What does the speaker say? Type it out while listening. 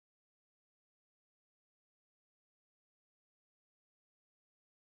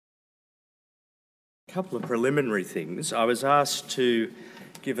couple of preliminary things. I was asked to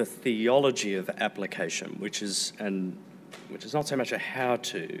give a theology of application, which is not so much a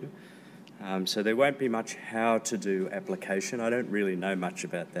how-to. So there won't be much how-to-do application. I don't really know much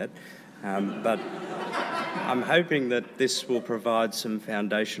about that. But I'm hoping that this will provide some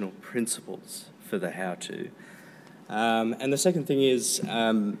foundational principles for the how-to. And the second thing is,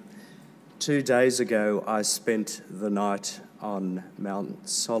 2 days ago I spent the night on Mount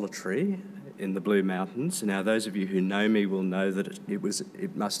Solitary in the Blue Mountains. Now, those of you who know me will know that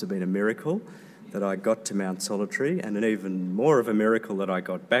it must have been a miracle that I got to Mount Solitary, and an even more of a miracle that I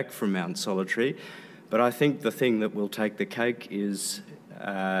got back from Mount Solitary. But I think the thing that will take the cake is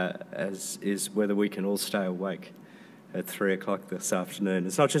whether we can all stay awake at 3 o'clock this afternoon.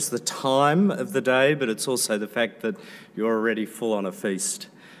 It's not just the time of the day, but it's also the fact that you're already full on a feast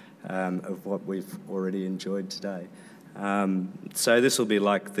of what we've already enjoyed today. So this will be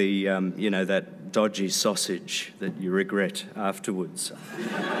like the, that dodgy sausage that you regret afterwards.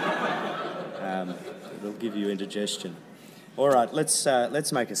 It'll give you indigestion. All right,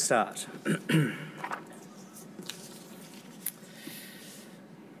 let's make a start.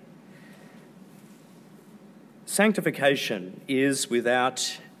 Sanctification is,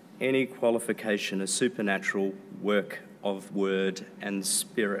 without any qualification, a supernatural work of word and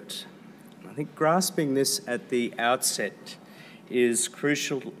spirit. I think grasping this at the outset is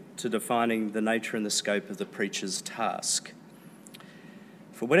crucial to defining the nature and the scope of the preacher's task.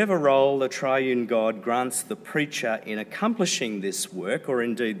 For whatever role the triune God grants the preacher in accomplishing this work, or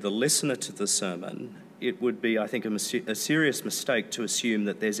indeed the listener to the sermon, it would be, I think, a serious mistake to assume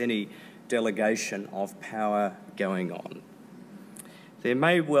that there's any delegation of power going on. There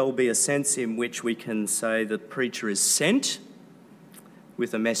may well be a sense in which we can say that the preacher is sent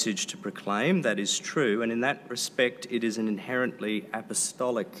with a message to proclaim. That is true, and in that respect it is an inherently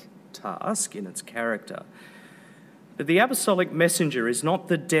apostolic task in its character. But the apostolic messenger is not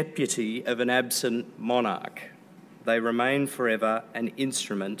the deputy of an absent monarch. They remain forever an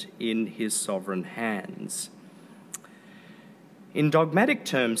instrument in his sovereign hands. In dogmatic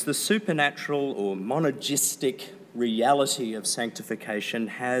terms, the supernatural or monergistic reality of sanctification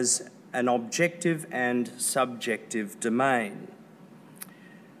has an objective and subjective domain.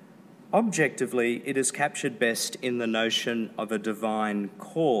 Objectively, it is captured best in the notion of a divine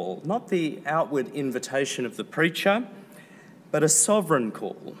call, not the outward invitation of the preacher, but a sovereign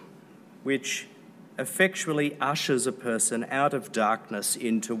call, which effectually ushers a person out of darkness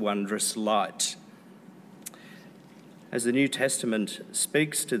into wondrous light. As the New Testament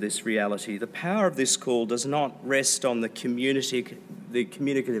speaks to this reality, the power of this call does not rest on the communicative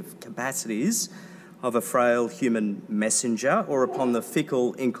capacities of a frail human messenger or upon the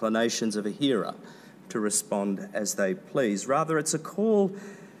fickle inclinations of a hearer to respond as they please. Rather, it's a call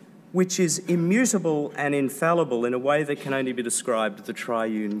which is immutable and infallible in a way that can only be described with the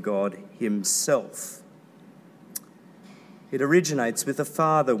triune God himself. It originates with the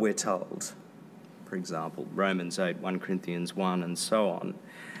Father, we're told. For example, Romans 8, 1 Corinthians 1, and so on.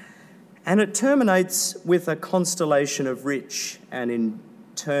 And it terminates with a constellation of rich and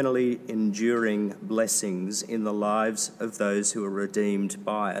eternally enduring blessings in the lives of those who are redeemed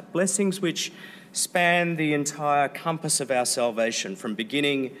by it. Blessings which span the entire compass of our salvation from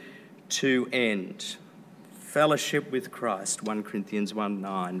beginning to end. Fellowship with Christ, 1 Corinthians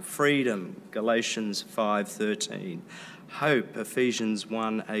 1:9. Freedom, Galatians 5:13. Hope, Ephesians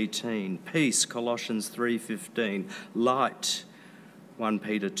 1:18. Peace, Colossians 3:15. Light, 1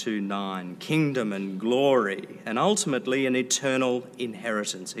 Peter 2:9. Kingdom and glory, and ultimately an eternal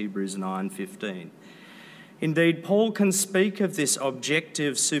inheritance, Hebrews 9:15. Indeed, Paul can speak of this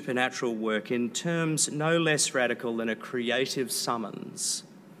objective supernatural work in terms no less radical than a creative summons,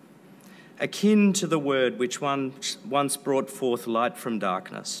 akin to the word which once brought forth light from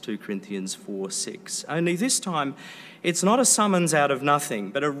darkness, 2 Corinthians 4:6. Only this time, it's not a summons out of nothing,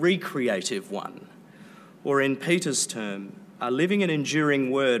 but a recreative one, or in Peter's term, a living and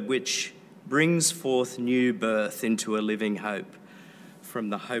enduring word which brings forth new birth into a living hope from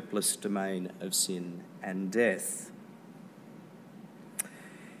the hopeless domain of sin and death.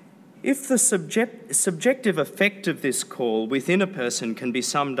 If the subjective effect of this call within a person can be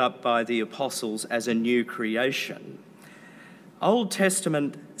summed up by the apostles as a new creation, Old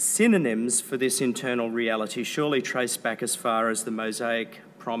Testament synonyms for this internal reality surely trace back as far as the Mosaic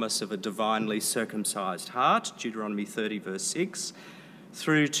promise of a divinely circumcised heart, Deuteronomy 30 verse 6,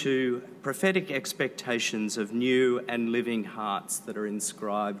 through to prophetic expectations of new and living hearts that are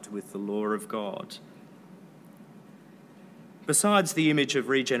inscribed with the law of God. Besides the image of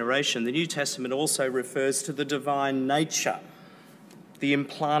regeneration, the New Testament also refers to the divine nature the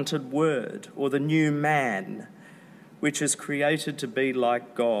implanted word, or the new man, which is created to be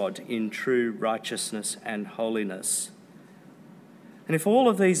like God in true righteousness and holiness. And if all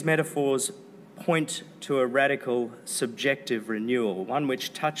of these metaphors point to a radical subjective renewal, one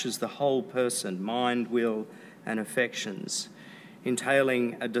which touches the whole person, mind, will, and affections,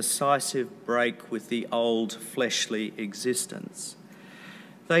 entailing a decisive break with the old fleshly existence,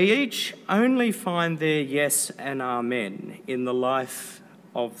 they each only find their yes and amen in the life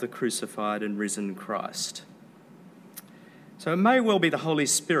of the crucified and risen Christ. So it may well be the Holy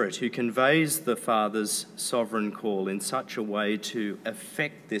Spirit who conveys the Father's sovereign call in such a way to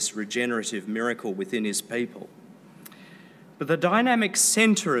effect this regenerative miracle within his people. But the dynamic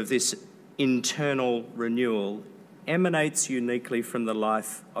centre of this internal renewal emanates uniquely from the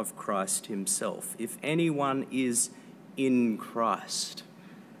life of Christ himself. If anyone is in Christ,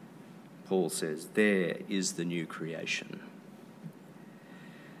 Paul says, there is the new creation.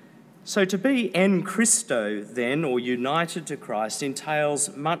 So to be en Christo then, or united to Christ,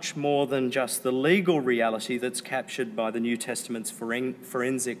 entails much more than just the legal reality that's captured by the New Testament's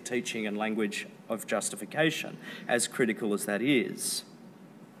forensic teaching and language of justification, as critical as that is.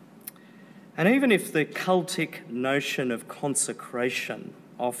 And even if the cultic notion of consecration,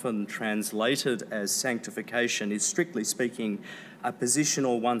 often translated as sanctification, is strictly speaking a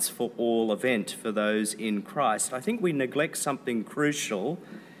positional once-for-all event for those in Christ, I think we neglect something crucial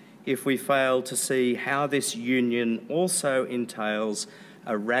if we fail to see how this union also entails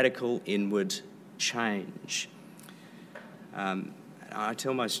a radical inward change. I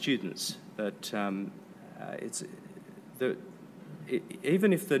tell my students that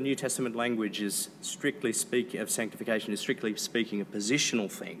even if the New Testament language is strictly speaking of sanctification, is strictly speaking a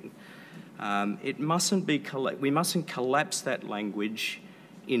positional thing, we mustn't collapse that language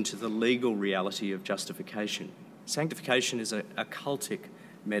into the legal reality of justification. Sanctification is a cultic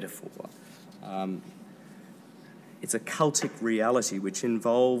metaphor. It's a cultic reality which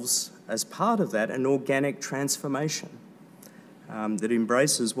involves, as part of that, an organic transformation that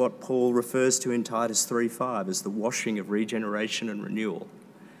embraces what Paul refers to in Titus 3:5 as the washing of regeneration and renewal.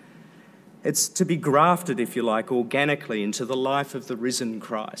 It's to be grafted, if you like, organically into the life of the risen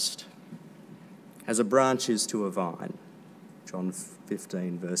Christ, as a branch is to a vine. John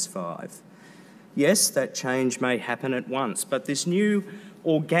 15, verse 5. Yes, that change may happen at once, but this new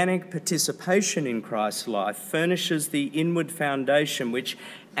organic participation in Christ's life furnishes the inward foundation which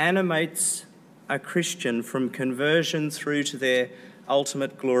animates a Christian from conversion through to their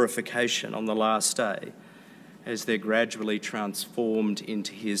ultimate glorification on the last day, as they're gradually transformed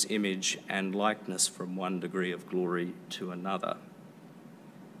into his image and likeness from one degree of glory to another.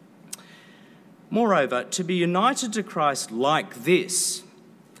 Moreover, to be united to Christ like this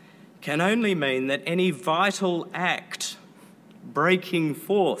can only mean that any vital act breaking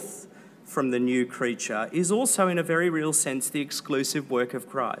forth from the new creature is also, in a very real sense, the exclusive work of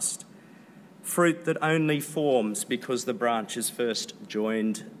Christ. Fruit that only forms because the branch is first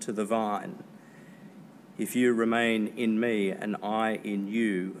joined to the vine. If you remain in me and I in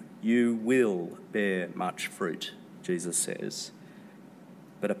you, you will bear much fruit, Jesus says.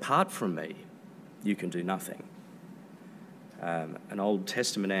 But apart from me, you can do nothing. An Old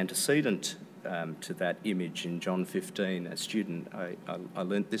Testament antecedent to that image in John 15. A student, I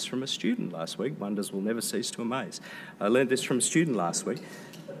learnt this from a student last week. Wonders will never cease to amaze. I learnt this from a student last week.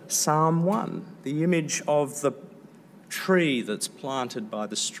 Psalm 1, the image of the tree that's planted by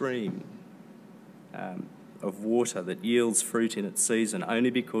the stream of water that yields fruit in its season only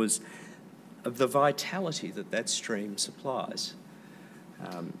because of the vitality that that stream supplies.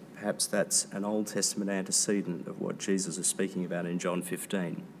 Perhaps that's an Old Testament antecedent of what Jesus is speaking about in John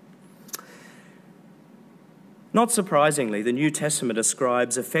 15. Not surprisingly, the New Testament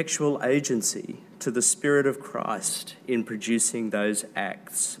ascribes effectual agency to the Spirit of Christ in producing those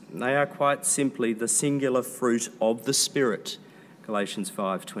acts. They are quite simply the singular fruit of the Spirit, Galatians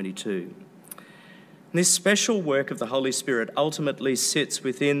 5:22. This special work of the Holy Spirit ultimately sits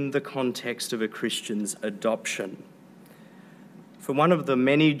within the context of a Christian's adoption. For one of the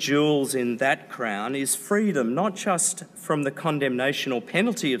many jewels in that crown is freedom, not just from the condemnation or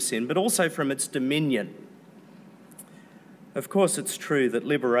penalty of sin, but also from its dominion. Of course, it's true that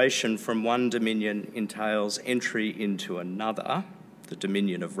liberation from one dominion entails entry into another, the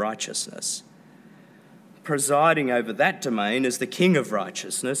dominion of righteousness. Presiding over that domain is the King of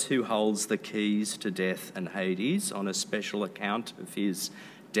righteousness, who holds the keys to death and Hades on a special account of his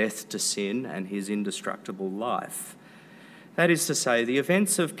death to sin and his indestructible life. That is to say, the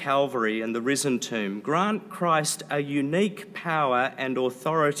events of Calvary and the risen tomb grant Christ a unique power and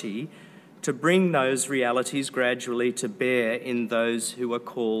authority to bring those realities gradually to bear in those who are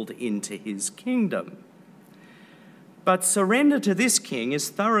called into his kingdom. But surrender to this king is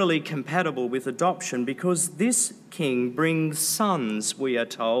thoroughly compatible with adoption because this king brings sons, we are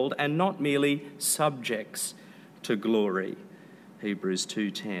told, and not merely subjects to glory. Hebrews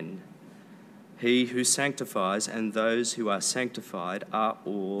 2:10. He who sanctifies and those who are sanctified are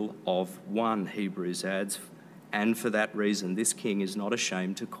all of one, Hebrews adds, and for that reason this king is not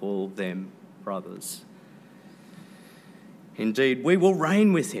ashamed to call them brothers. Indeed, we will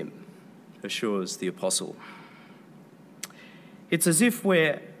reign with him, assures the apostle. It's as if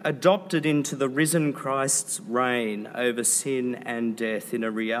we're adopted into the risen Christ's reign over sin and death in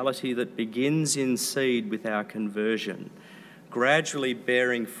a reality that begins in seed with our conversion, gradually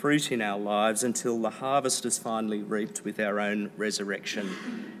bearing fruit in our lives until the harvest is finally reaped with our own resurrection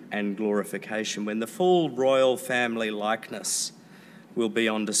and glorification, when the full royal family likeness will be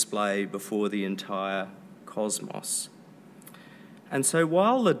on display before the entire cosmos. And so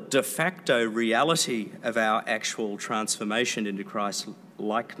while the de facto reality of our actual transformation into Christ's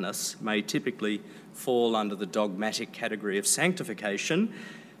likeness may typically fall under the dogmatic category of sanctification,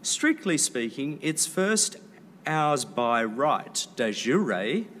 strictly speaking, it's first ours by right, de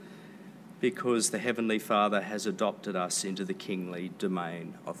jure, because the Heavenly Father has adopted us into the kingly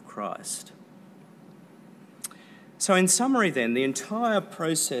domain of Christ. So in summary then, the entire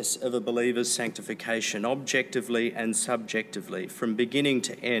process of a believer's sanctification, objectively and subjectively, from beginning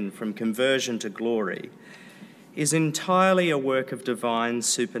to end, from conversion to glory, is entirely a work of divine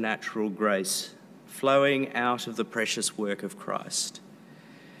supernatural grace, flowing out of the precious work of Christ.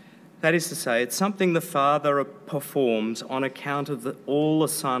 That is to say, it's something the Father performs on account of all the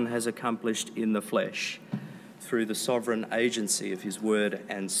Son has accomplished in the flesh, through the sovereign agency of his Word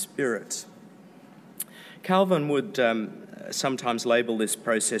and Spirit. Calvin would sometimes label this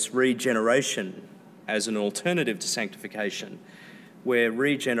process regeneration as an alternative to sanctification, where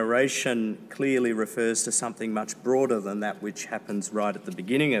regeneration clearly refers to something much broader than that which happens right at the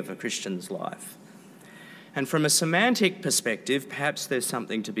beginning of a Christian's life. And from a semantic perspective, perhaps there's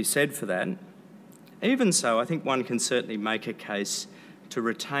something to be said for that. Even so, I think one can certainly make a case to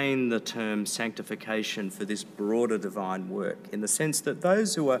retain the term sanctification for this broader divine work, in the sense that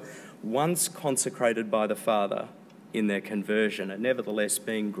those who are once consecrated by the Father in their conversion are nevertheless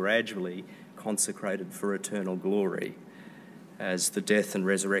being gradually consecrated for eternal glory as the death and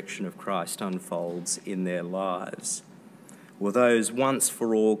resurrection of Christ unfolds in their lives. Or those once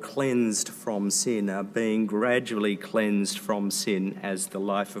for all cleansed from sin are being gradually cleansed from sin as the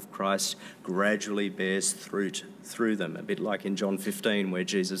life of Christ gradually bears fruit through them. A bit like in John 15, where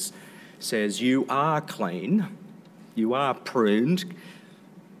Jesus says, "You are clean, you are pruned,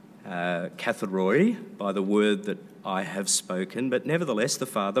 katharoi, by the word that I have spoken, but nevertheless the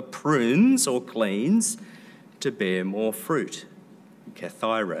Father prunes or cleans to bear more fruit,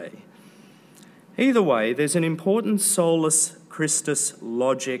 kathaire." Either way, there's an important solus Christus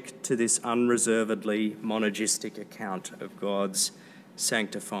logic to this unreservedly monergistic account of God's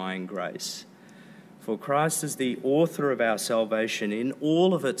sanctifying grace. For Christ is the author of our salvation in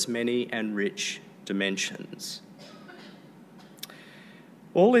all of its many and rich dimensions.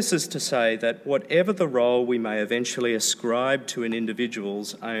 All this is to say that whatever the role we may eventually ascribe to an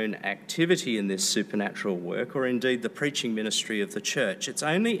individual's own activity in this supernatural work, or indeed the preaching ministry of the church, it's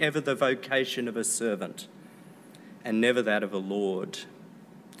only ever the vocation of a servant and never that of a lord,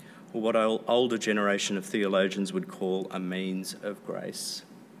 or what an older generation of theologians would call a means of grace.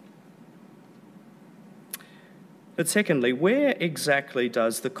 But secondly, where exactly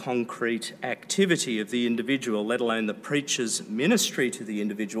does the concrete activity of the individual, let alone the preacher's ministry to the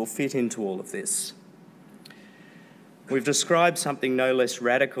individual, fit into all of this? We've described something no less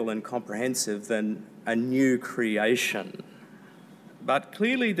radical and comprehensive than a new creation. But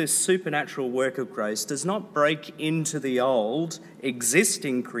clearly this supernatural work of grace does not break into the old,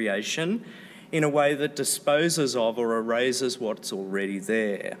 existing creation in a way that disposes of or erases what's already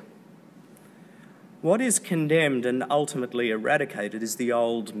there. What is condemned and ultimately eradicated is the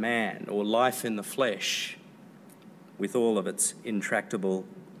old man, or life in the flesh, with all of its intractable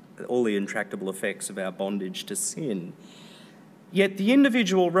effects of our bondage to sin. Yet the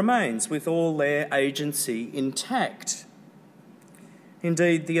individual remains with all their agency intact.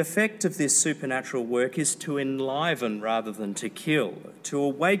 Indeed, the effect of this supernatural work is to enliven rather than to kill, to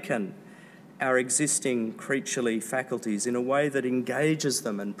awaken our existing creaturely faculties in a way that engages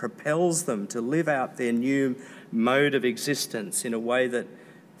them and propels them to live out their new mode of existence in a way that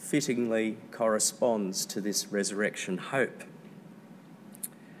fittingly corresponds to this resurrection hope.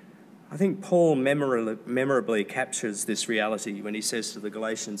 I think Paul memorably captures this reality when he says to the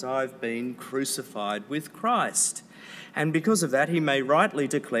Galatians, "I've been crucified with Christ." And because of that, he may rightly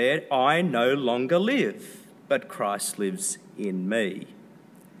declare, "I no longer live, but Christ lives in me."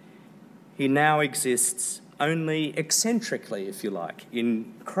 He now exists only eccentrically, if you like,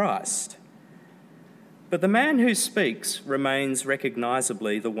 in Christ. But the man who speaks remains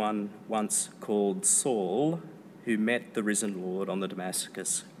recognisably the one once called Saul, who met the risen Lord on the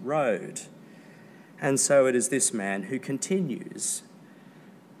Damascus road. And so it is this man who continues,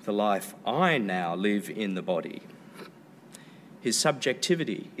 "The life I now live in the body." His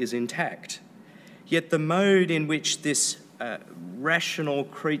subjectivity is intact, yet the mode in which this rational,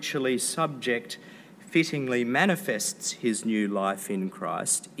 creaturely subject fittingly manifests his new life in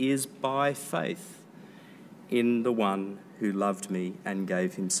Christ is by faith in the one who loved me and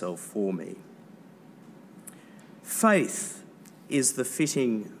gave himself for me. Faith is the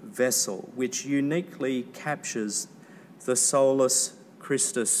fitting vessel which uniquely captures the solus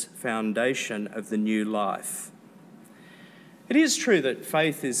Christus foundation of the new life. It is true that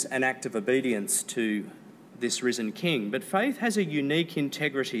faith is an act of obedience to this risen King, but faith has a unique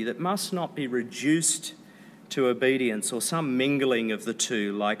integrity that must not be reduced to obedience or some mingling of the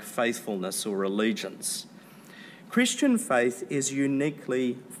two like faithfulness or allegiance. Christian faith is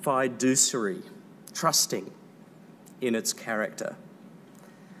uniquely fiduciary, trusting in its character.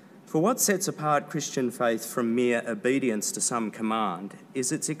 For what sets apart Christian faith from mere obedience to some command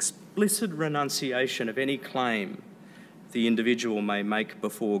is its explicit renunciation of any claim the individual may make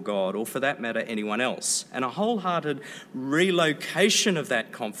before God, or for that matter, anyone else, and a wholehearted relocation of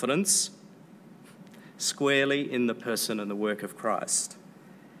that confidence squarely in the person and the work of Christ.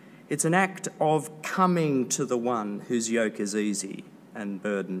 It's an act of coming to the one whose yoke is easy and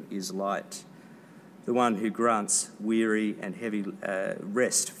burden is light, the one who grants weary and heavy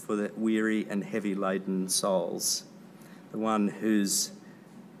rest for the weary and heavy laden souls, the one whose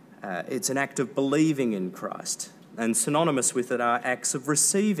it's an act of believing in Christ. And synonymous with it are acts of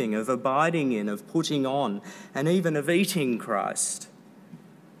receiving, of abiding in, of putting on, and even of eating Christ.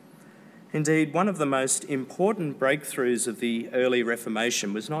 Indeed, one of the most important breakthroughs of the early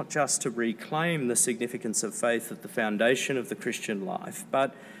Reformation was not just to reclaim the significance of faith at the foundation of the Christian life,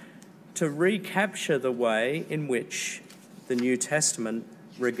 but to recapture the way in which the New Testament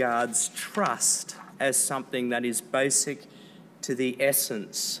regards trust as something that is basic to the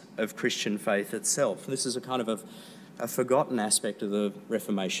essence of Christian faith itself. This is a kind of a forgotten aspect of the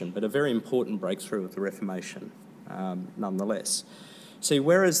Reformation, but a very important breakthrough of the Reformation nonetheless. See,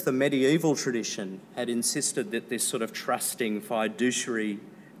 whereas the medieval tradition had insisted that this sort of trusting fiduciary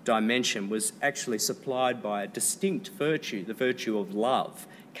dimension was actually supplied by a distinct virtue, the virtue of love,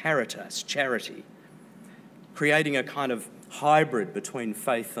 caritas, charity, creating a kind of hybrid between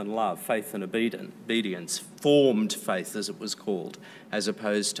faith and love, faith and obedience, formed faith as it was called, as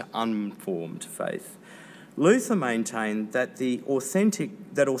opposed to unformed faith. Luther maintained that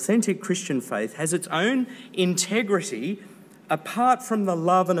authentic Christian faith has its own integrity apart from the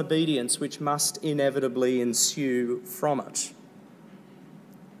love and obedience which must inevitably ensue from it.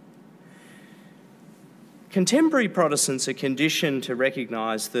 Contemporary Protestants are conditioned to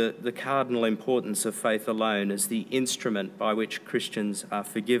recognise the cardinal importance of faith alone as the instrument by which Christians are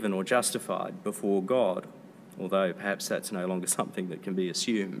forgiven or justified before God, although perhaps that's no longer something that can be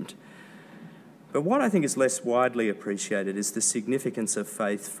assumed. But what I think is less widely appreciated is the significance of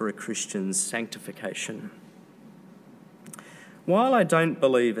faith for a Christian's sanctification. While I don't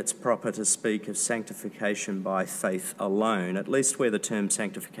believe it's proper to speak of sanctification by faith alone, at least where the term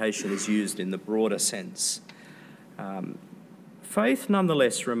sanctification is used in the broader sense, faith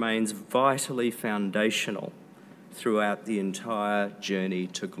nonetheless remains vitally foundational throughout the entire journey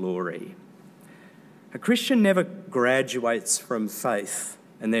to glory. A Christian never graduates from faith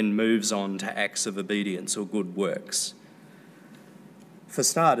and then moves on to acts of obedience or good works. For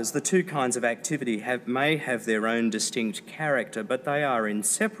starters, the two kinds of activity may have their own distinct character, but they are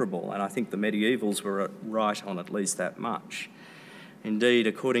inseparable, and I think the medievals were right on at least that much. Indeed,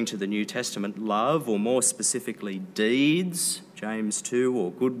 according to the New Testament, love, or more specifically deeds, James 2,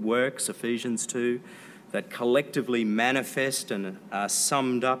 or good works, Ephesians 2, that collectively manifest and are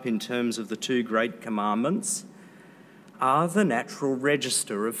summed up in terms of the two great commandments, are the natural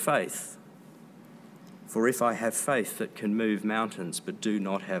register of faith. For if I have faith that can move mountains but do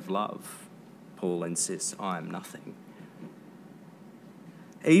not have love, Paul insists, I am nothing.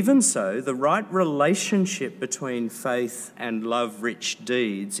 Even so, the right relationship between faith and love-rich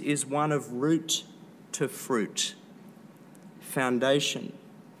deeds is one of root to fruit, foundation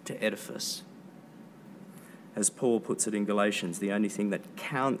to edifice. As Paul puts it in Galatians, the only thing that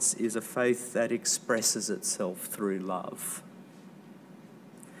counts is a faith that expresses itself through love.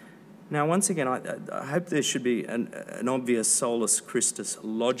 Now, once again, I hope there should be an obvious solus Christus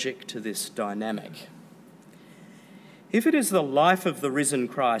logic to this dynamic. If it is the life of the risen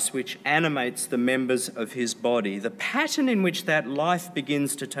Christ which animates the members of his body, the pattern in which that life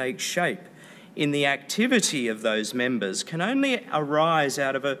begins to take shape in the activity of those members can only arise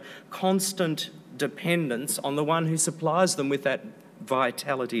out of a constant dependence on the one who supplies them with that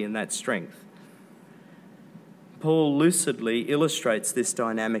vitality and that strength. Paul lucidly illustrates this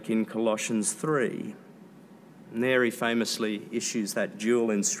dynamic in Colossians 3. And there he famously issues that dual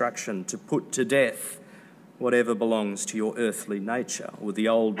instruction to put to death whatever belongs to your earthly nature, or the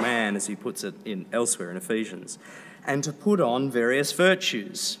old man, as he puts it elsewhere in Ephesians, and to put on various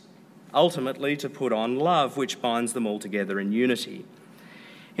virtues, ultimately to put on love, which binds them all together in unity.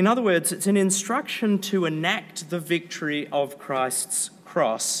 In other words, it's an instruction to enact the victory of Christ's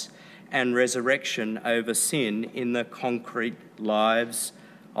cross and resurrection over sin in the concrete lives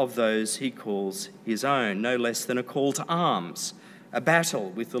of those he calls his own, no less than a call to arms, a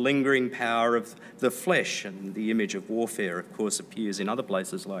battle with the lingering power of the flesh, and the image of warfare, of course, appears in other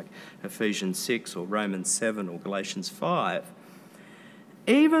places like Ephesians 6 or Romans 7 or Galatians 5.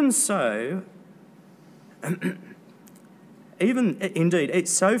 Even so, indeed,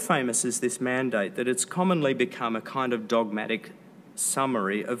 it's so famous is this mandate that it's commonly become a kind of dogmatic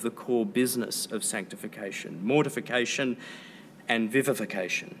summary of the core business of sanctification: mortification and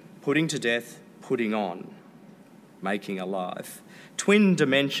vivification, putting to death, putting on, making alive. Twin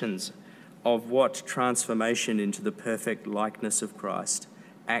dimensions of what transformation into the perfect likeness of Christ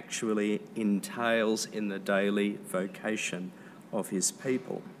actually entails in the daily vocation of his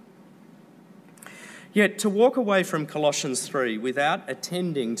people. Yet to walk away from Colossians 3 without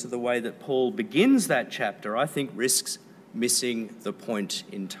attending to the way that Paul begins that chapter, I think risks missing the point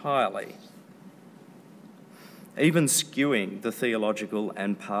entirely, even skewing the theological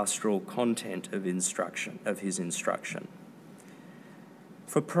and pastoral content of his instruction.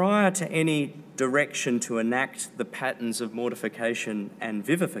 For prior to any direction to enact the patterns of mortification and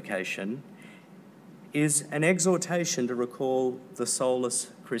vivification is an exhortation to recall the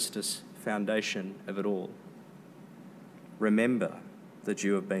solus Christus foundation of it all. Remember that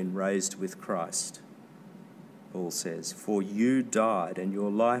you have been raised with Christ, Paul says, for you died and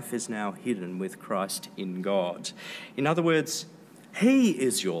your life is now hidden with Christ in God. In other words, he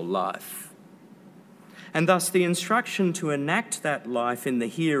is your life. And thus the instruction to enact that life in the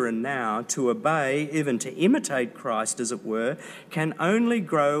here and now, to obey, even to imitate Christ as it were, can only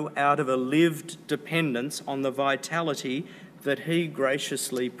grow out of a lived dependence on the vitality that he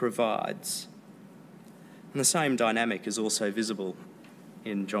graciously provides. And the same dynamic is also visible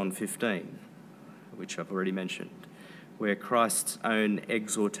in John 15, which I've already mentioned, where Christ's own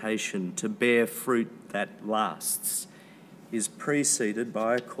exhortation to bear fruit that lasts is preceded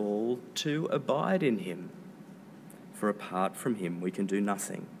by a call to abide in him. For apart from him, we can do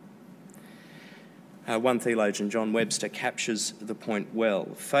nothing. One theologian, John Webster, captures the point well.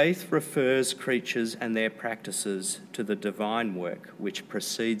 Faith refers creatures and their practices to the divine work which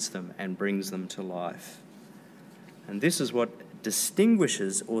precedes them and brings them to life. And this is what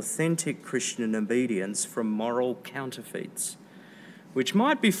distinguishes authentic Christian obedience from moral counterfeits, which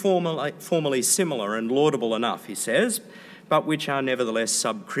might be formally similar and laudable enough, he says, but which are nevertheless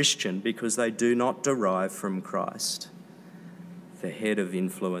sub-Christian because they do not derive from Christ, the head of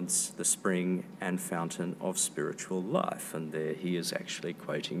influence, the spring and fountain of spiritual life. And there he is actually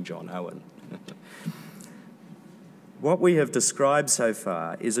quoting John Owen. What we have described so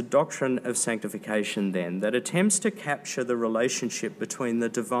far is a doctrine of sanctification, then, that attempts to capture the relationship between the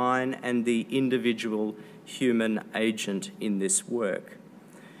divine and the individual human agent in this work,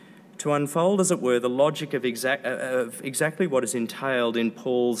 to unfold, as it were, the logic of exactly what is entailed in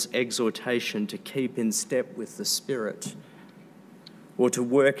Paul's exhortation to keep in step with the Spirit, or to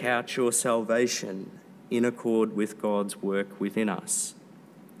work out your salvation in accord with God's work within us.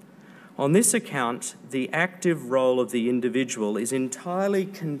 On this account, the active role of the individual is entirely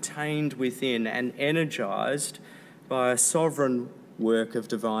contained within and energised by a sovereign work of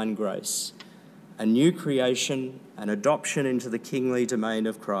divine grace, a new creation, an adoption into the kingly domain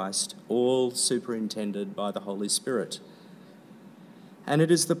of Christ, all superintended by the Holy Spirit. And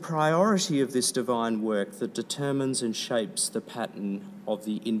it is the priority of this divine work that determines and shapes the pattern of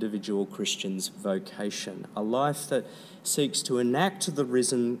the individual Christian's vocation, a life that seeks to enact the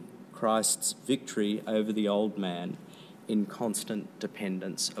risen Christ's victory over the old man in constant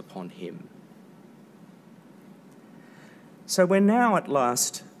dependence upon him. So we're now at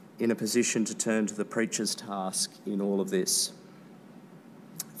last in a position to turn to the preacher's task in all of this.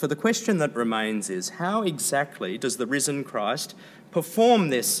 For the question that remains is, how exactly does the risen Christ perform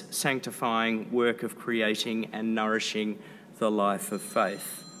this sanctifying work of creating and nourishing the life of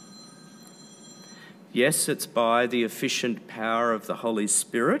faith? Yes, it's by the efficient power of the Holy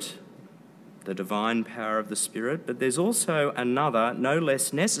Spirit, the divine power of the Spirit, but there's also another, no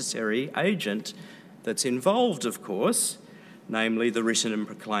less necessary agent that's involved, of course, namely the written and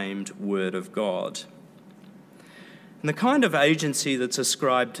proclaimed Word of God. And the kind of agency that's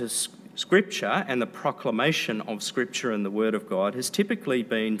ascribed to Scripture and the proclamation of Scripture and the Word of God has typically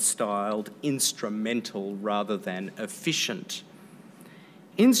been styled instrumental rather than efficient.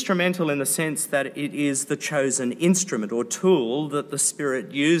 Instrumental in the sense that it is the chosen instrument or tool that the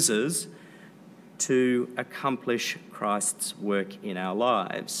Spirit uses to accomplish Christ's work in our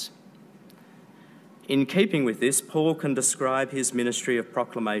lives. In keeping with this, Paul can describe his ministry of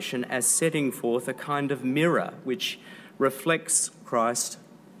proclamation as setting forth a kind of mirror which reflects Christ's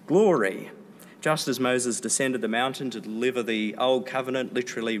glory. Just as Moses descended the mountain to deliver the Old Covenant,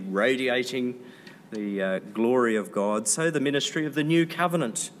 literally radiating the glory of God, so the ministry of the New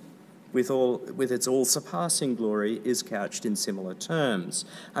Covenant, with its all-surpassing glory, is couched in similar terms.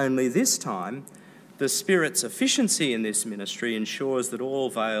 Only this time, the Spirit's efficiency in this ministry ensures that all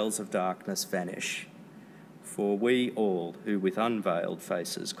veils of darkness vanish. For we all, who with unveiled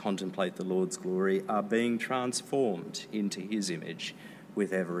faces contemplate the Lord's glory, are being transformed into his image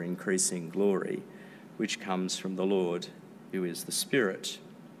with ever-increasing glory, which comes from the Lord, who is the Spirit.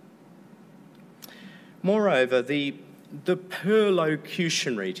 Moreover, the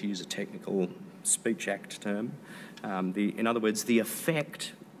perlocutionary, to use a technical speech act term, in other words, the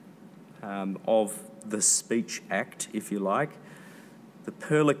effect of the speech act, if you like, the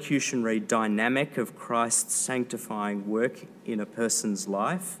perlocutionary dynamic of Christ's sanctifying work in a person's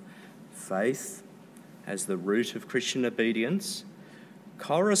life, faith as the root of Christian obedience,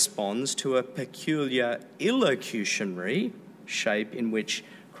 corresponds to a peculiar illocutionary shape in which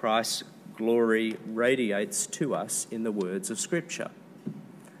Christ's glory radiates to us in the words of Scripture.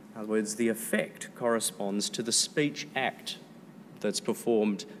 In other words, the effect corresponds to the speech act that's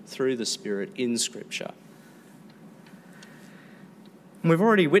performed through the Spirit in Scripture. And we've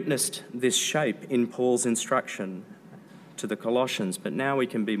already witnessed this shape in Paul's instruction to the Colossians, but now we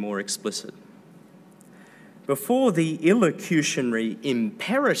can be more explicit. Before the illocutionary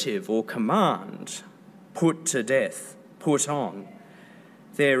imperative or command, put to death, put on,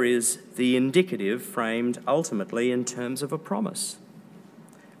 there is the indicative framed ultimately in terms of a promise.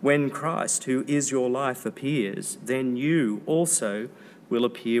 When Christ, who is your life, appears, then you also will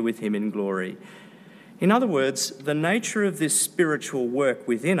appear with him in glory. In other words, the nature of this spiritual work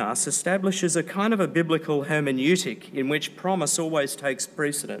within us establishes a kind of a biblical hermeneutic in which promise always takes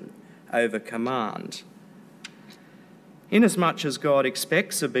precedent over command. Inasmuch as God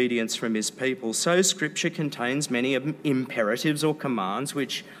expects obedience from his people, so Scripture contains many imperatives or commands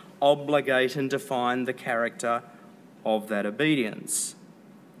which obligate and define the character of that obedience.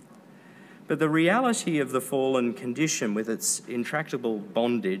 But the reality of the fallen condition with its intractable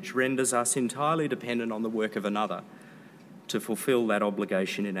bondage renders us entirely dependent on the work of another to fulfill that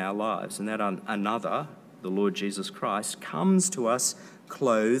obligation in our lives. And that another, the Lord Jesus Christ, comes to us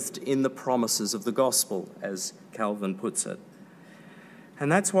clothed in the promises of the gospel, as Calvin puts it.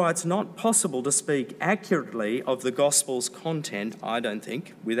 And that's why it's not possible to speak accurately of the gospel's content, I don't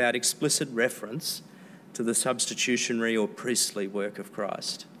think, without explicit reference to the substitutionary or priestly work of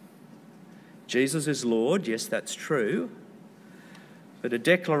Christ. Jesus is Lord, yes, that's true, but a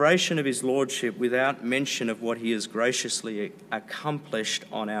declaration of his lordship without mention of what he has graciously accomplished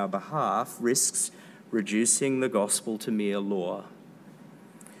on our behalf risks reducing the gospel to mere law.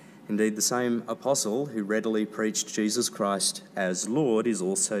 Indeed, the same apostle who readily preached Jesus Christ as Lord is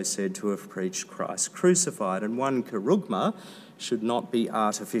also said to have preached Christ crucified, and one kerugma should not be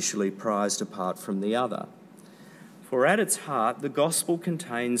artificially prized apart from the other. For at its heart, the gospel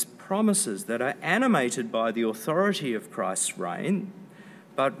contains promises that are animated by the authority of Christ's reign,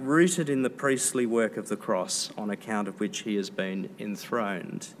 but rooted in the priestly work of the cross, on account of which he has been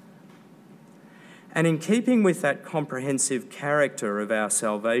enthroned. And in keeping with that comprehensive character of our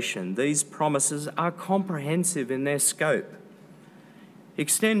salvation, these promises are comprehensive in their scope,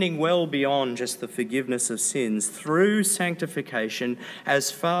 extending well beyond just the forgiveness of sins through sanctification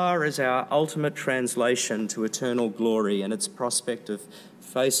as far as our ultimate translation to eternal glory and its prospect of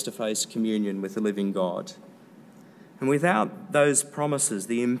face-to-face communion with the living God. And without those promises,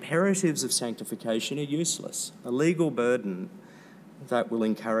 the imperatives of sanctification are useless, a legal burden that will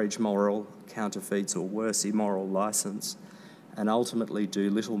encourage moral counterfeits or worse, immoral license, and ultimately do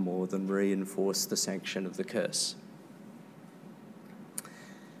little more than reinforce the sanction of the curse.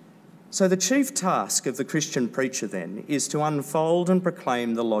 So the chief task of the Christian preacher then is to unfold and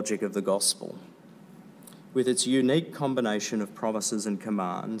proclaim the logic of the gospel, with its unique combination of promises and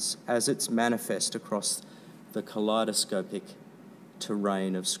commands as it's manifest across the kaleidoscopic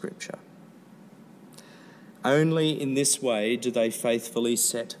terrain of Scripture. Only in this way do they faithfully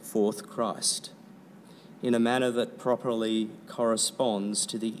set forth Christ, in a manner that properly corresponds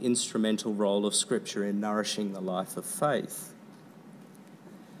to the instrumental role of Scripture in nourishing the life of faith.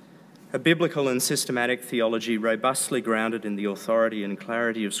 A biblical and systematic theology robustly grounded in the authority and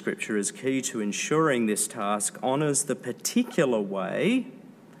clarity of Scripture is key to ensuring this task honours the particular way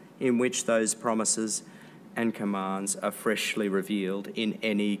in which those promises and commands are freshly revealed in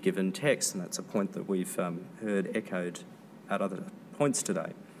any given text. And that's a point that we've heard echoed at other points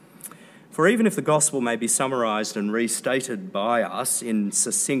today. For even if the gospel may be summarised and restated by us in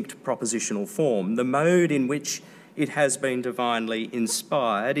succinct propositional form, the mode in which it has been divinely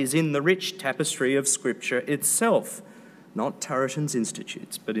inspired is in the rich tapestry of Scripture itself, not Turretin's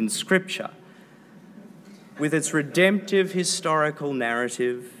Institutes, but in Scripture, with its redemptive historical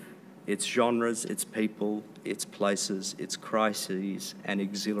narrative, its genres, its people, its places, its crises, and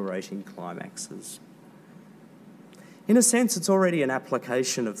exhilarating climaxes. In a sense, it's already an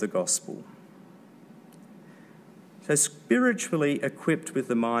application of the gospel. So spiritually equipped with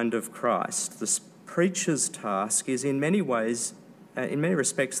the mind of Christ, the preacher's task is in many ways, in many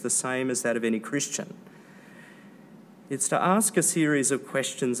respects, the same as that of any Christian. It's to ask a series of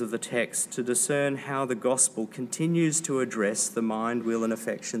questions of the text to discern how the gospel continues to address the mind, will and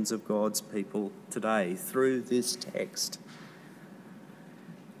affections of God's people today through this text.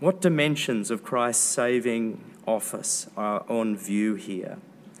 What dimensions of Christ's saving office are on view here?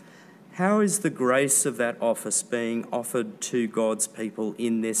 How is the grace of that office being offered to God's people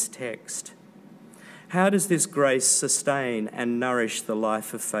in this text? How does this grace sustain and nourish the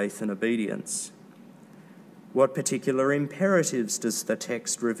life of faith and obedience? What particular imperatives does the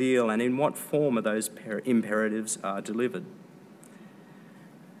text reveal, and in what form are those imperatives delivered?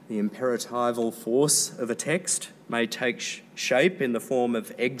 The imperatival force of a text may take shape in the form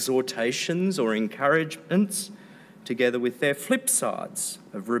of exhortations or encouragements, together with their flip sides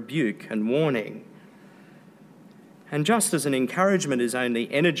of rebuke and warning. And just as an encouragement is only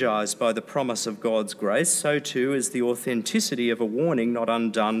energised by the promise of God's grace, so too is the authenticity of a warning not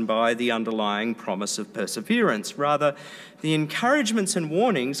undone by the underlying promise of perseverance. Rather, the encouragements and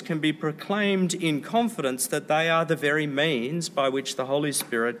warnings can be proclaimed in confidence that they are the very means by which the Holy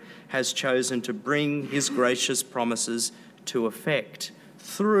Spirit has chosen to bring his gracious promises to effect,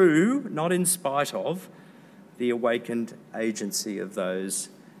 through, not in spite of, the awakened agency of those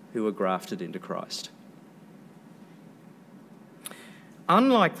who are grafted into Christ.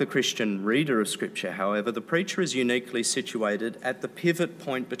 Unlike the Christian reader of Scripture, however, the preacher is uniquely situated at the pivot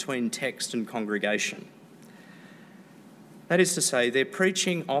point between text and congregation. That is to say, their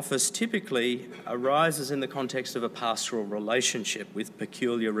preaching office typically arises in the context of a pastoral relationship with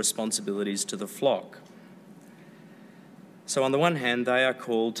peculiar responsibilities to the flock. So on the one hand, they are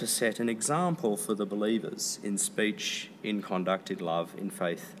called to set an example for the believers in speech, in conduct, in love, in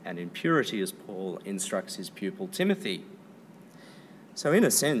faith, and in purity, as Paul instructs his pupil Timothy. So in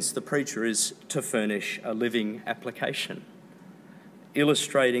a sense, the preacher is to furnish a living application,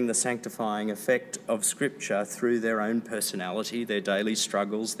 illustrating the sanctifying effect of Scripture through their own personality, their daily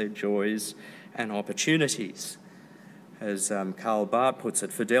struggles, their joys and opportunities. As Karl Barth puts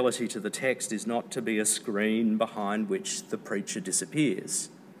it, fidelity to the text is not to be a screen behind which the preacher disappears.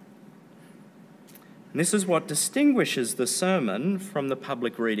 And this is what distinguishes the sermon from the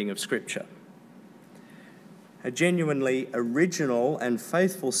public reading of Scripture. A genuinely original and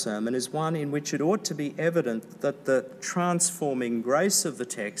faithful sermon is one in which it ought to be evident that the transforming grace of the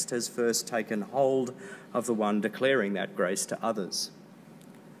text has first taken hold of the one declaring that grace to others.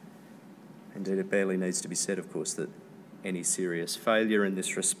 Indeed, it barely needs to be said, of course, that any serious failure in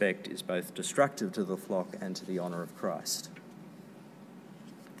this respect is both destructive to the flock and to the honour of Christ.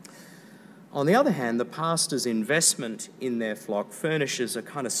 On the other hand, the pastor's investment in their flock furnishes a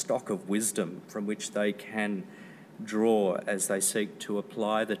kind of stock of wisdom from which they can draw as they seek to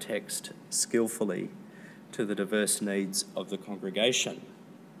apply the text skillfully to the diverse needs of the congregation.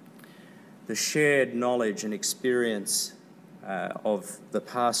 The shared knowledge and experience of the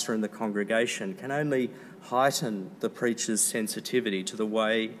pastor and the congregation can only heighten the preacher's sensitivity to the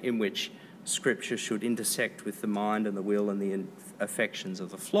way in which Scripture should intersect with the mind and the will and the affections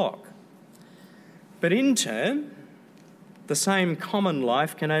of the flock. But in turn, the same common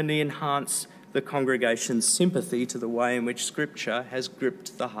life can only enhance the congregation's sympathy to the way in which Scripture has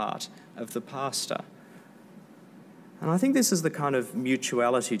gripped the heart of the pastor. And I think this is the kind of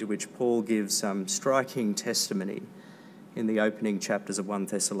mutuality to which Paul gives striking testimony in the opening chapters of 1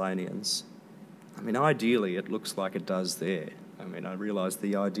 Thessalonians. I mean, ideally, it looks like it does there. I mean, I realise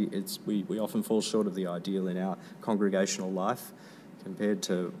the idea, we often fall short of the ideal in our congregational life compared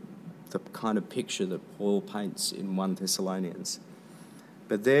to the kind of picture that Paul paints in 1 Thessalonians.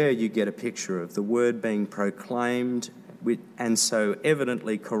 But there you get a picture of the word being proclaimed and so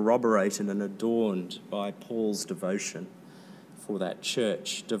evidently corroborated and adorned by Paul's devotion for that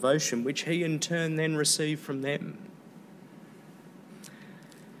church, devotion which he in turn then received from them.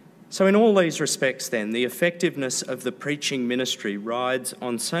 So in all these respects then, the effectiveness of the preaching ministry rides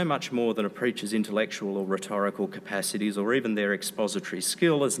on so much more than a preacher's intellectual or rhetorical capacities or even their expository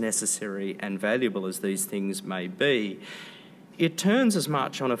skill, as necessary and valuable as these things may be. It turns as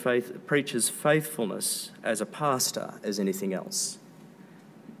much on a preacher's faithfulness as a pastor as anything else.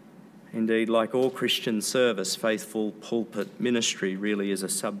 Indeed, like all Christian service, faithful pulpit ministry really is a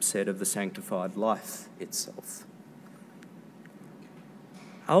subset of the sanctified life itself.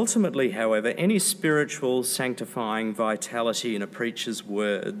 Ultimately, however, any spiritual sanctifying vitality in a preacher's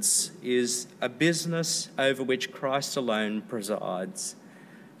words is a business over which Christ alone presides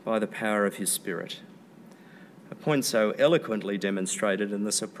by the power of his Spirit. A point so eloquently demonstrated in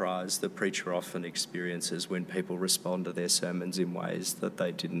the surprise the preacher often experiences when people respond to their sermons in ways that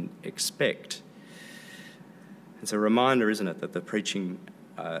they didn't expect. It's a reminder, isn't it, that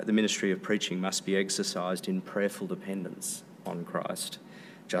the ministry of preaching must be exercised in prayerful dependence on Christ,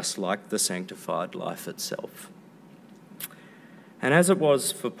 just like the sanctified life itself. And as it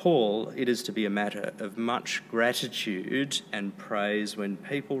was for Paul, it is to be a matter of much gratitude and praise when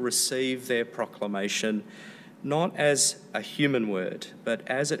people receive their proclamation not as a human word, but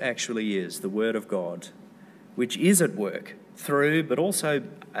as it actually is, the word of God, which is at work through, but also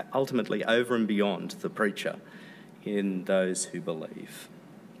ultimately over and beyond the preacher in those who believe.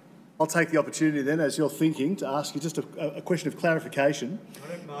 I'll take the opportunity then, as you're thinking, to ask you just a question of clarification. I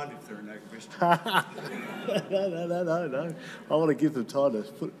don't mind if there are no questions. No. I want to give them time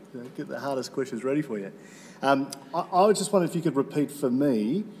to get the hardest questions ready for you. I just wondered if you could repeat for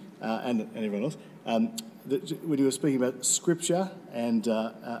me and everyone else when you were speaking about Scripture and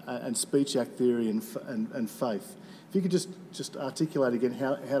speech act theory and faith. If you could just articulate again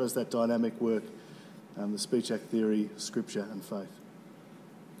how does that dynamic work, the speech act theory, Scripture and faith.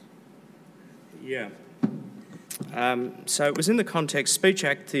 Yeah. So it was in the context, speech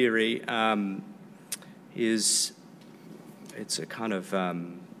act theory it's a kind of,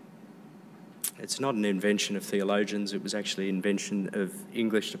 it's not an invention of theologians, it was actually an invention of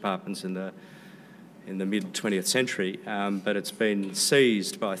English departments in the mid-20th century, but it's been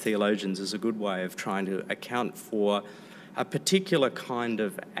seized by theologians as a good way of trying to account for a particular kind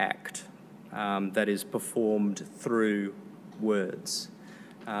of act that is performed through words.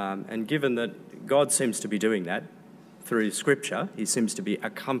 And given that God seems to be doing that through Scripture, he seems to be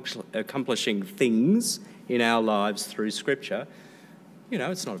accomplishing things in our lives through Scripture,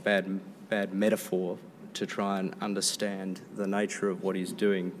 it's not a bad metaphor to try and understand the nature of what he's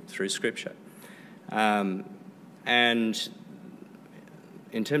doing through Scripture. And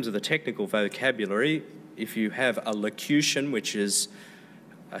in terms of the technical vocabulary, if you have a locution, which is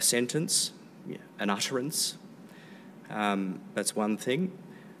a sentence, an utterance, that's one thing.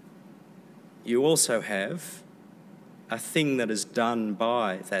 You also have a thing that is done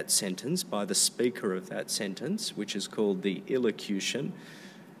by that sentence, by the speaker of that sentence, which is called the illocution.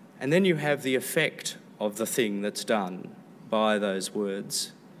 And then you have the effect of the thing that's done by those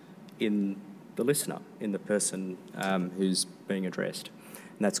words in the listener, in the person who's being addressed.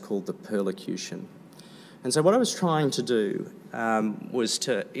 And that's called the perlocution. And so what I was trying to do was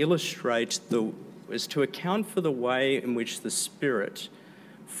to account for the way in which the Spirit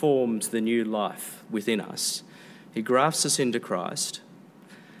forms the new life within us. He grafts us into Christ,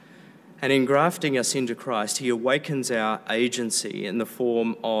 and in grafting us into Christ, he awakens our agency in the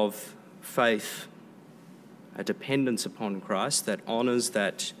form of faith, a dependence upon Christ that honours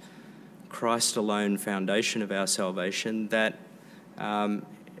that Christ alone foundation of our salvation, that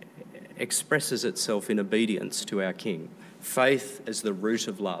expresses itself in obedience to our King. Faith as the root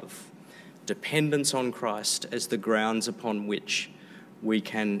of love, dependence on Christ as the grounds upon which we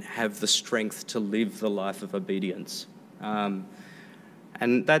can have the strength to live the life of obedience. And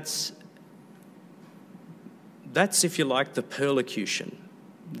that's, if you like, the perlocution,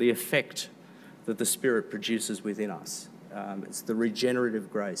 the effect that the Spirit produces within us. It's the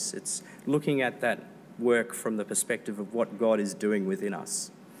regenerative grace. It's looking at that work from the perspective of what God is doing within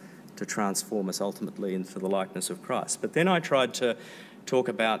us to transform us ultimately into the likeness of Christ. But then I tried to talk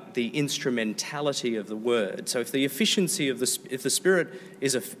about the instrumentality of the word. So if the efficiency of if the Spirit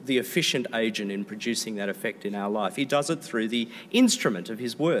is the efficient agent in producing that effect in our life, he does it through the instrument of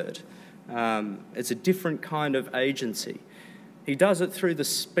his word. It's a different kind of agency. He does it through the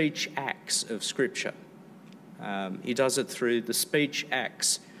speech acts of Scripture. He does it through the speech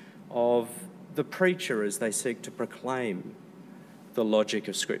acts of the preacher as they seek to proclaim the logic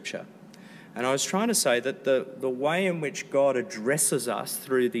of Scripture. And I was trying to say that the way in which God addresses us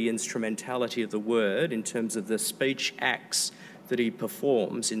through the instrumentality of the word in terms of the speech acts that he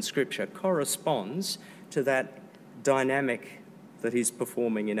performs in Scripture corresponds to that dynamic that he's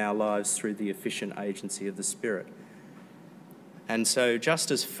performing in our lives through the efficient agency of the Spirit. And so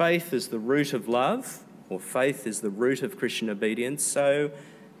just as faith is the root of love, or faith is the root of Christian obedience, so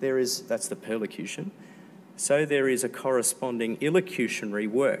that's the perlocution, so there is a corresponding illocutionary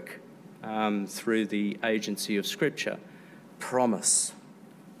work through the agency of Scripture, promise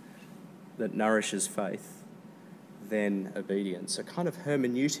that nourishes faith, then obedience, a kind of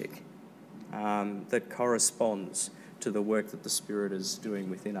hermeneutic that corresponds to the work that the Spirit is doing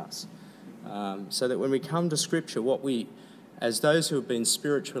within us. So that when we come to Scripture, as those who have been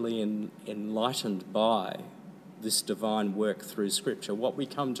spiritually enlightened by this divine work through Scripture, what we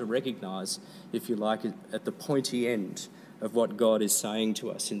come to recognise, if you like, at the pointy end of what God is saying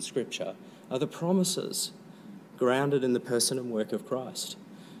to us in Scripture are the promises grounded in the person and work of Christ,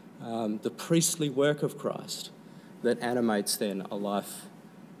 the priestly work of Christ that animates then a life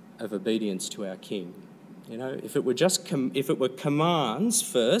of obedience to our King. You know, if it were commands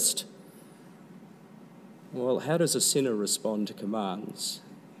first, well, how does a sinner respond to commands?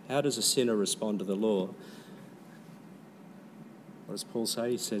 How does a sinner respond to the law? What does Paul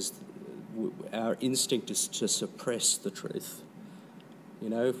say? He says our instinct is to suppress the truth. You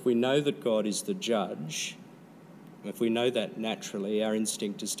know, if we know that God is the judge, if we know that naturally, our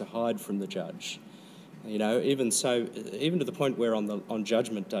instinct is to hide from the judge. You know, even to the point where on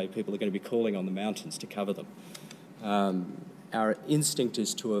Judgment Day, people are going to be calling on the mountains to cover them. Our instinct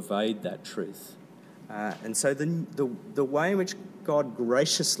is to evade that truth. And so the way in which God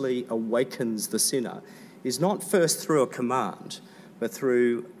graciously awakens the sinner is not first through a command, but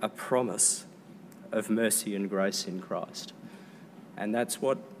through a promise of mercy and grace in Christ. And that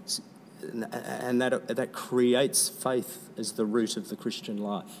creates faith as the root of the Christian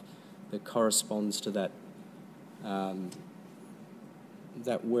life that corresponds to that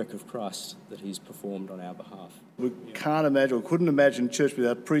work of Christ that he's performed on our behalf. We can't imagine or couldn't imagine church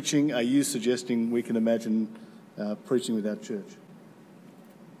without preaching. Are you suggesting we can imagine preaching without church?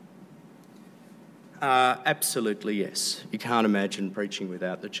 Absolutely, yes. You can't imagine preaching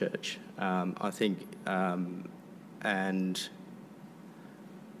without the church. I think, I've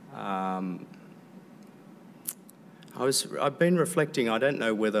been reflecting. I don't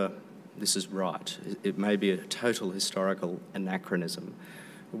know whether this is right. It may be a total historical anachronism.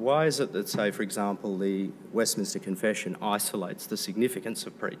 Why is it that, say, for example, the Westminster Confession isolates the significance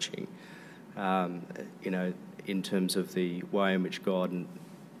of preaching, in terms of the way in which God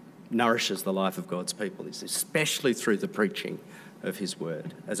nourishes the life of God's people, is especially through the preaching of his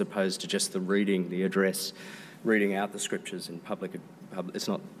word, as opposed to just the reading, the address, reading out the scriptures in public. It's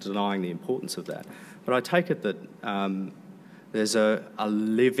not denying the importance of that. But I take it that there's a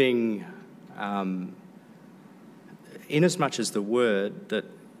living, inasmuch as the word that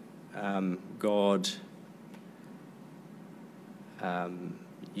God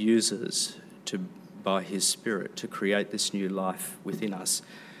uses by his Spirit to create this new life within us,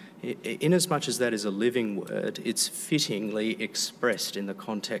 inasmuch as that is a living word, it's fittingly expressed in the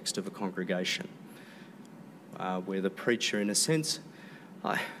context of a congregation, where the preacher, in a sense,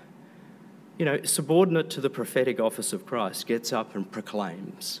 subordinate to the prophetic office of Christ, gets up and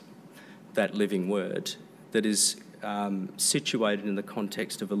proclaims that living word that is situated in the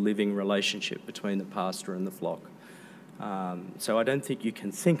context of a living relationship between the pastor and the flock. So I don't think you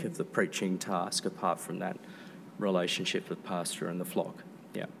can think of the preaching task apart from that relationship with pastor and the flock.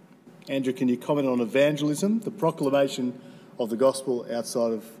 Yeah. Andrew, can you comment on evangelism, the proclamation of the gospel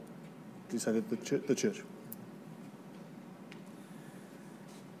outside of, do you say, the church?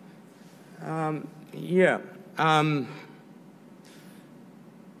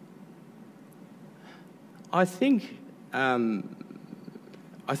 I think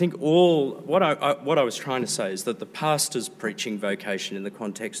what I was trying to say is that the pastor's preaching vocation in the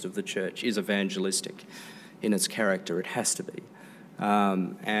context of the church is evangelistic in its character. It has to be,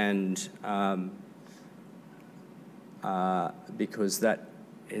 because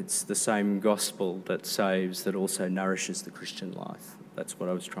it's the same gospel that saves that also nourishes the Christian life. That's what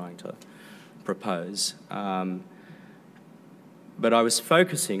I was trying to propose. But I was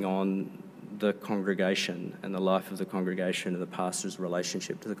focusing on the congregation and the life of the congregation and the pastor's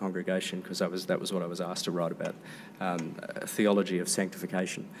relationship to the congregation, because that was what I was asked to write about, a theology of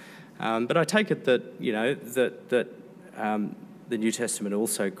sanctification. But I take it that, you know, that the New Testament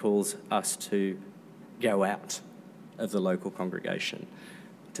also calls us to go out of the local congregation,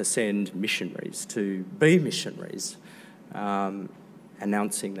 to send missionaries, to be missionaries,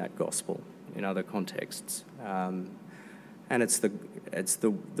 announcing that gospel in other contexts. And it's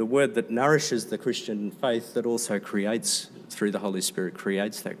the word that nourishes the Christian faith that also creates, through the Holy Spirit,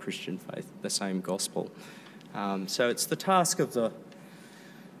 creates that Christian faith, the same gospel. So it's the task of the,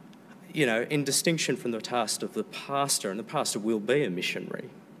 you know, in distinction from the task of the pastor, and the pastor will be a missionary,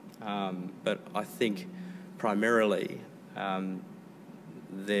 but I think primarily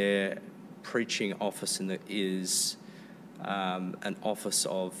their preaching office is an office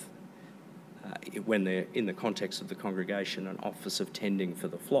of, when they're in the context of the congregation, an office of tending for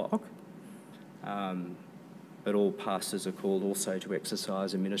the flock. But all pastors are called also to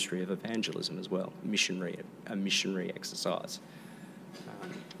exercise a ministry of evangelism as well, a missionary exercise.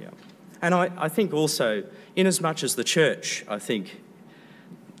 Yeah. And I think also, inasmuch as the church, I think,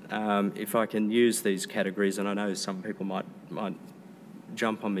 if I can use these categories, and I know some people might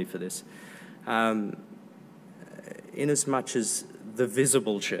jump on me for this, inasmuch as the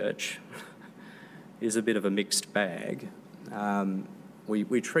visible church is a bit of a mixed bag.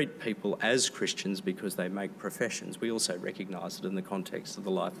 We treat people as Christians because they make professions. We also recognise it in the context of the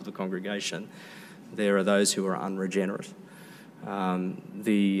life of the congregation. There are those who are unregenerate.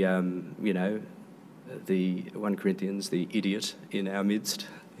 The 1 Corinthians, the idiot in our midst,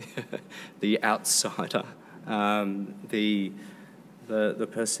 the outsider, the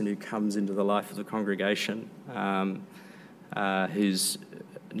person who comes into the life of the congregation, who's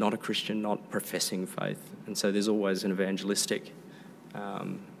not a Christian, not professing faith. And so there's always an evangelistic, a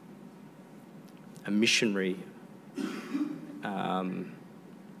missionary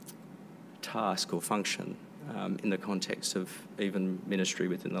task or function in the context of even ministry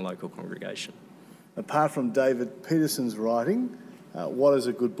within the local congregation. Apart from David Peterson's writing, what is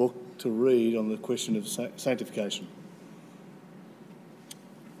a good book to read on the question of sanctification?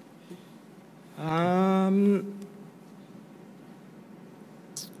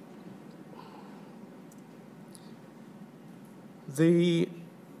 The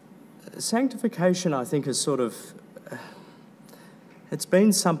sanctification, I think, is sort of, it's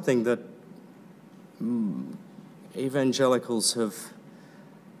been something that evangelicals have,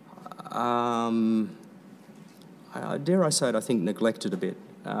 dare I say it, I think neglected a bit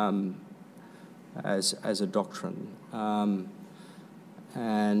as a doctrine.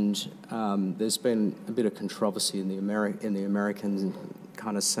 And there's been a bit of controversy in the American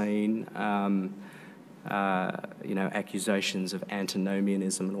kind of scene. Accusations of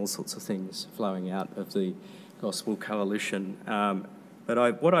antinomianism and all sorts of things flowing out of the Gospel Coalition.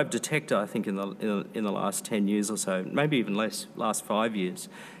 But what I've detected, I think, in the last 10 years or so, maybe even less, last 5 years,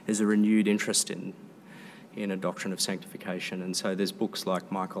 is a renewed interest in a doctrine of sanctification. And so there's books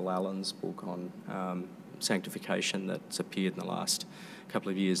like Michael Allen's book on sanctification that's appeared in the last couple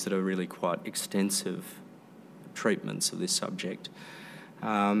of years that are really quite extensive treatments of this subject.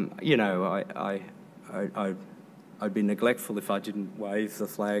 I'd be neglectful if I didn't wave the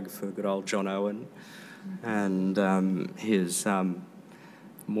flag for good old John Owen and his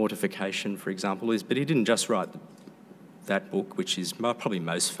mortification, for example. But he didn't just write that book, which is probably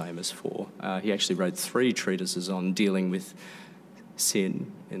most famous for. He actually wrote 3 treatises on dealing with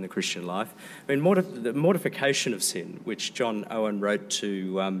sin in the Christian life. I mean, the mortification of sin, which John Owen wrote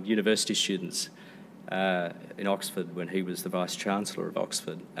to university students in Oxford when he was the Vice-Chancellor of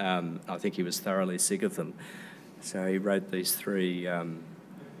Oxford. I think he was thoroughly sick of them. So he wrote these 3,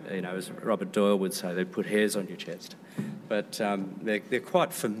 as Robert Doyle would say, they put hairs on your chest. But they're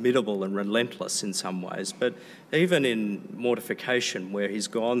quite formidable and relentless in some ways. But even in mortification, where he's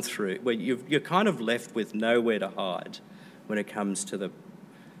gone through, where you're kind of left with nowhere to hide when it comes to the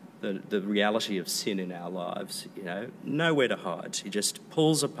reality of sin in our lives, nowhere to hide. He just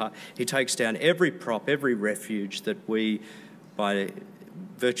pulls apart. He takes down every prop, every refuge that we, by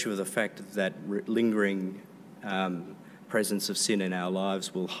virtue of the fact of that lingering presence of sin in our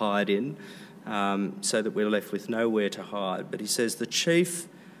lives, will hide in, so that we're left with nowhere to hide. But he says the chief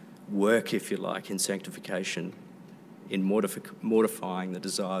work, if you like, in sanctification, in mortifying the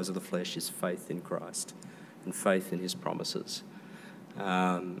desires of the flesh, is faith in Christ and faith in his promises.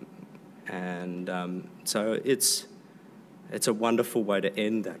 So it's a wonderful way to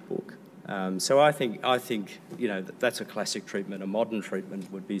end that book, So I think that's a classic treatment. A modern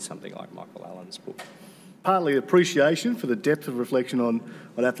treatment would be something like Michael Allen's book. Partly appreciation for the depth of reflection on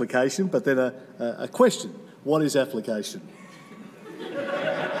application, but then a question. What is application?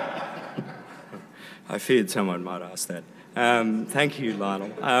 I feared someone might ask that. Thank you,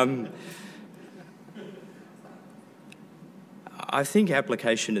 Lionel. I think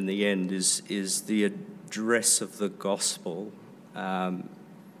application in the end is the address of the gospel,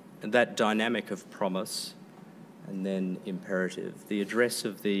 that dynamic of promise and then imperative, the address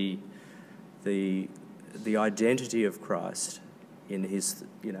of the identity of Christ in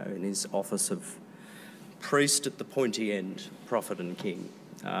his office of priest at the pointy end, prophet and king,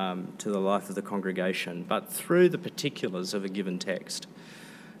 to the life of the congregation, but through the particulars of a given text.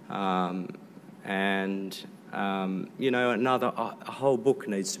 A whole book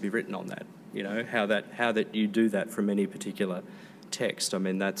needs to be written on that. How that you do that from any particular text. I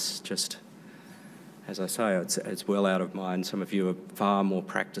mean, that's just, as I say, it's well out of mind. Some of you are far more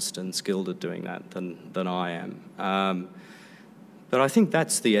practiced and skilled at doing that than I am. But I think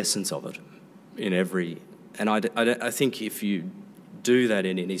that's the essence of it in every. And I think if you do that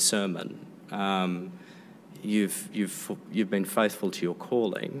in any sermon, you've been faithful to your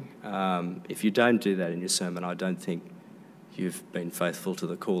calling. If you don't do that in your sermon, I don't think you've been faithful to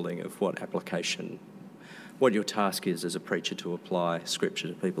the calling of what your task is as a preacher to apply Scripture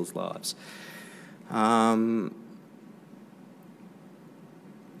to people's lives. And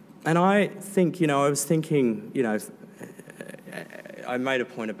I think, I was thinking, I made a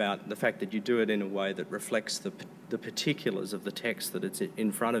point about the fact that you do it in a way that reflects the particulars of the text that it's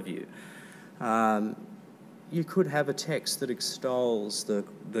in front of you. You could have a text that extols the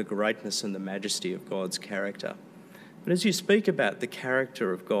greatness and the majesty of God's character. But as you speak about the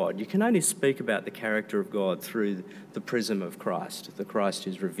character of God, you can only speak about the character of God through the prism of Christ. The Christ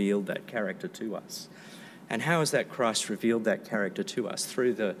who's revealed that character to us. And how has that Christ revealed that character to us?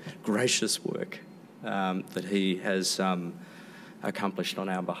 Through the gracious work that he has accomplished on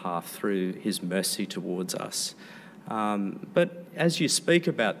our behalf, through his mercy towards us. But as you speak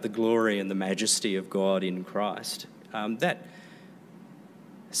about the glory and the majesty of God in Christ, that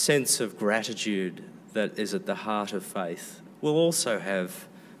sense of gratitude that is at the heart of faith will also have,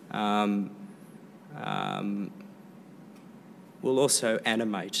 will also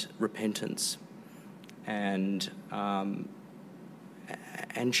animate repentance and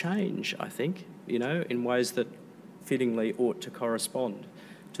change, I think, in ways that fittingly ought to correspond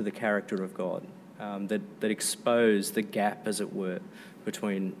to the character of God, that expose the gap, as it were,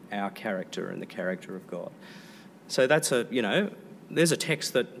 between our character and the character of God. So that's there's a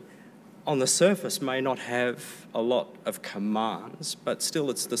text that on the surface may not have a lot of commands, but still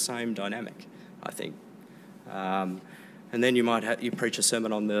it's the same dynamic, I think. And then you preach a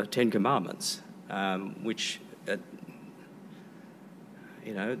sermon on the Ten Commandments, which, that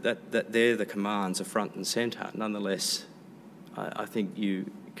they're the commands are front and centre. Nonetheless, I think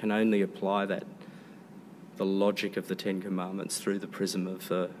you can only apply the logic of the Ten Commandments through the prism of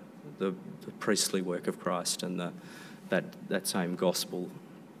the priestly work of Christ and that same gospel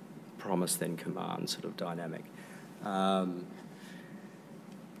promise then command sort of dynamic. And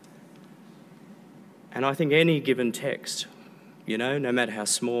I think any given text, no matter how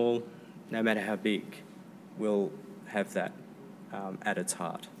small, no matter how big, will have that at its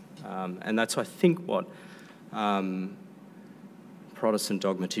heart. And that's, I think, what Protestant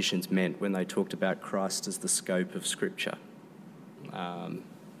dogmaticians meant when they talked about Christ as the scope of Scripture.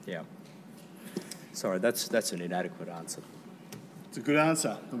 Yeah. Sorry, that's an inadequate answer. It's a good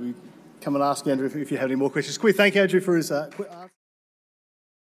answer. We come and ask Andrew if you have any more questions. Can we thank Andrew for his